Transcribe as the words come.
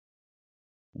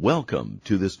Welcome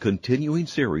to this continuing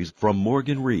series from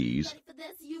Morgan Rees.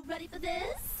 You ready for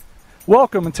this?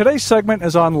 Welcome, and today's segment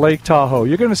is on Lake Tahoe.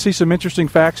 You're going to see some interesting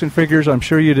facts and figures I'm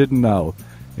sure you didn't know.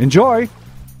 Enjoy!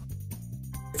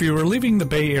 If you are leaving the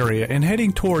Bay Area and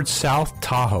heading towards South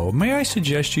Tahoe, may I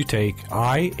suggest you take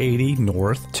I-80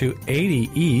 north to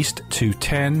 80 east to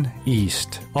 10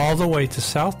 east, all the way to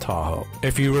South Tahoe.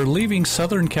 If you are leaving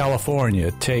Southern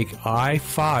California, take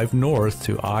I-5 north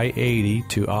to I-80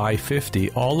 to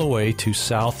I-50, all the way to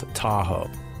South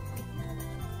Tahoe.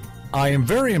 I am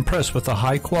very impressed with the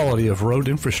high quality of road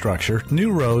infrastructure,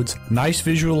 new roads, nice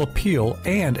visual appeal,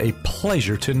 and a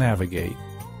pleasure to navigate.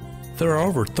 There are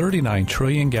over 39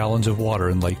 trillion gallons of water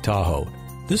in Lake Tahoe.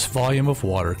 This volume of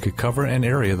water could cover an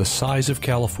area the size of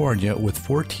California with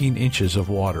 14 inches of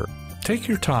water. Take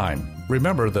your time.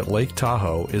 Remember that Lake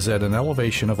Tahoe is at an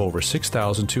elevation of over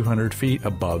 6,200 feet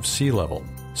above sea level.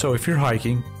 So if you're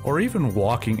hiking or even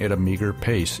walking at a meager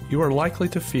pace, you are likely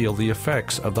to feel the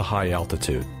effects of the high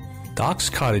altitude. Doc's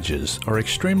cottages are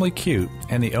extremely cute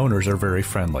and the owners are very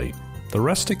friendly. The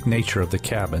rustic nature of the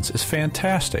cabins is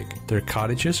fantastic. Their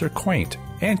cottages are quaint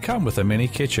and come with a mini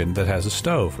kitchen that has a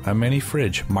stove, a mini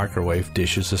fridge, microwave,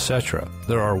 dishes, etc.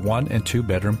 There are 1 and 2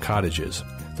 bedroom cottages.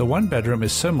 The 1 bedroom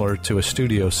is similar to a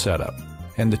studio setup,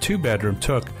 and the 2 bedroom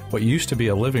took what used to be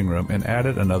a living room and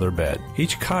added another bed.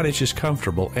 Each cottage is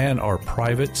comfortable and are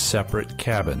private, separate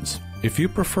cabins. If you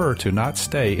prefer to not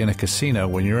stay in a casino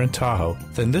when you're in Tahoe,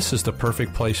 then this is the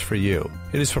perfect place for you.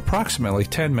 It is approximately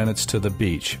 10 minutes to the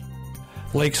beach.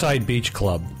 Lakeside Beach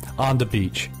Club, on the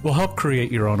beach, will help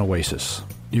create your own oasis.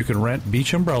 You can rent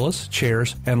beach umbrellas,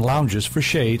 chairs, and lounges for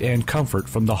shade and comfort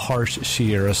from the harsh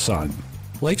Sierra sun.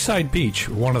 Lakeside Beach,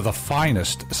 one of the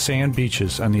finest sand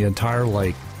beaches on the entire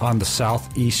lake on the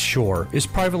southeast shore, is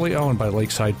privately owned by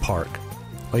Lakeside Park.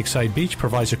 Lakeside Beach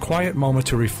provides a quiet moment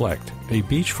to reflect, a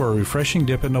beach for a refreshing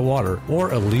dip in the water,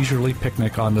 or a leisurely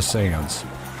picnic on the sands.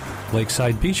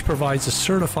 Lakeside Beach provides a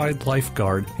certified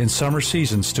lifeguard in summer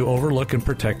seasons to overlook and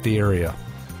protect the area.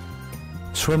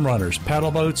 Swim runners, paddle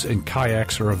boats, and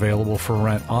kayaks are available for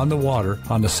rent on the water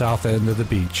on the south end of the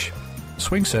beach.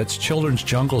 Swing sets, children's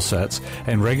jungle sets,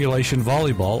 and regulation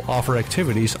volleyball offer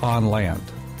activities on land.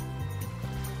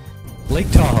 Lake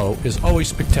Tahoe is always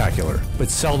spectacular, but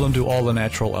seldom do all the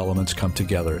natural elements come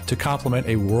together to complement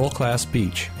a world-class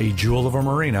beach, a jewel of a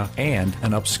marina, and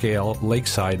an upscale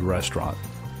lakeside restaurant.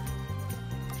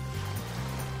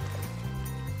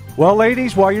 Well,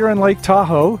 ladies, while you're in Lake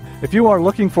Tahoe, if you are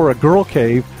looking for a girl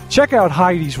cave, check out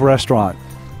Heidi's Restaurant.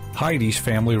 Heidi's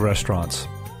Family Restaurants.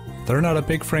 They're not a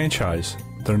big franchise.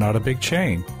 They're not a big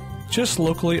chain. Just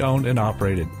locally owned and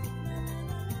operated.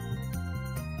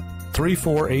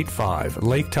 3485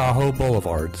 Lake Tahoe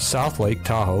Boulevard, South Lake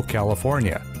Tahoe,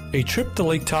 California. A trip to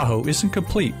Lake Tahoe isn't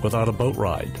complete without a boat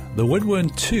ride. The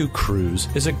Woodwind 2 cruise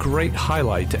is a great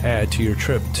highlight to add to your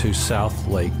trip to South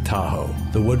Lake Tahoe.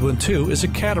 The Woodwind 2 is a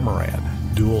catamaran,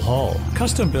 dual hull,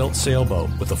 custom-built sailboat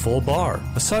with a full bar,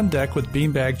 a sun deck with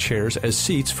beanbag chairs as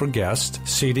seats for guests,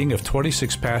 seating of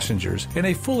 26 passengers, and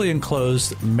a fully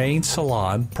enclosed main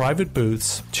salon, private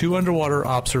booths, 2 underwater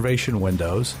observation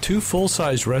windows, 2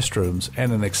 full-size restrooms,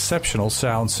 and an exceptional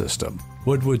sound system.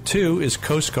 Woodwind 2 is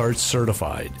Coast Guard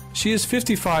certified. She is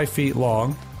 55 feet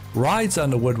long. Rides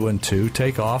on the Woodwind 2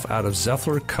 take off out of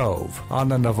Zephyr Cove on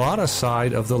the Nevada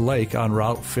side of the lake on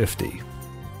Route 50.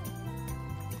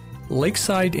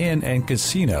 Lakeside Inn and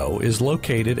Casino is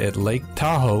located at Lake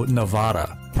Tahoe,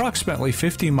 Nevada, approximately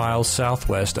 50 miles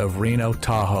southwest of Reno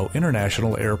Tahoe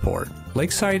International Airport.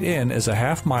 Lakeside Inn is a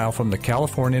half-mile from the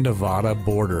California-Nevada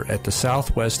border at the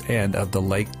southwest end of the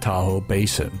Lake Tahoe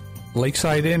Basin.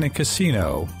 Lakeside Inn and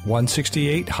Casino,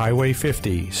 168 Highway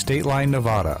 50, State Line,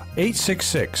 Nevada,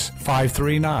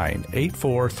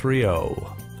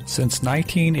 866-539-8430. Since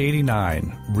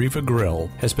 1989, Riva Grill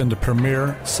has been the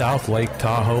premier South Lake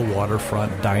Tahoe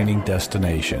waterfront dining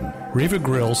destination. Riva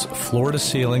Grill's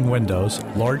floor-to-ceiling windows,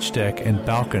 large deck, and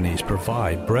balconies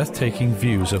provide breathtaking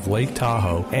views of Lake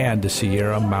Tahoe and the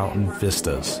Sierra Mountain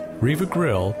vistas. Riva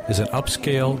Grill is an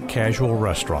upscale, casual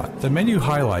restaurant. The menu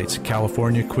highlights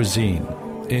California cuisine.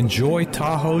 Enjoy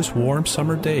Tahoe's warm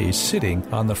summer days sitting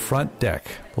on the front deck.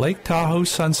 Lake Tahoe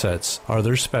sunsets are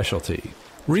their specialty.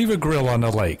 Riva Grill on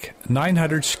the Lake,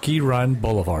 900 Ski Run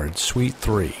Boulevard, Suite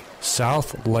 3,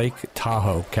 South Lake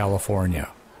Tahoe, California.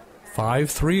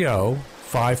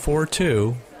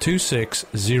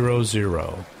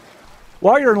 530-542-2600.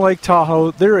 While you're in Lake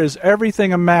Tahoe, there is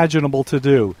everything imaginable to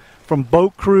do, from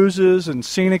boat cruises and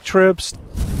scenic trips.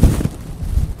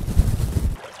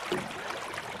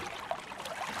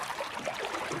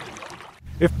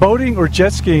 If boating or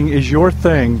jet skiing is your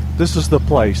thing, this is the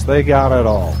place. They got it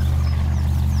all.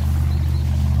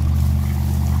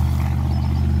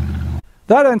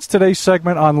 That ends today's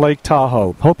segment on Lake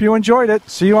Tahoe. Hope you enjoyed it.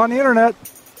 See you on the internet.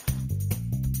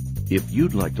 If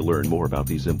you'd like to learn more about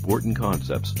these important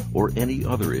concepts or any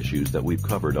other issues that we've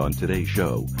covered on today's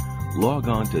show, log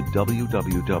on to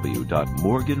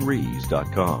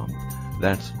www.morganrees.com.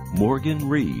 That's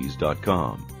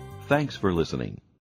morganrees.com. Thanks for listening.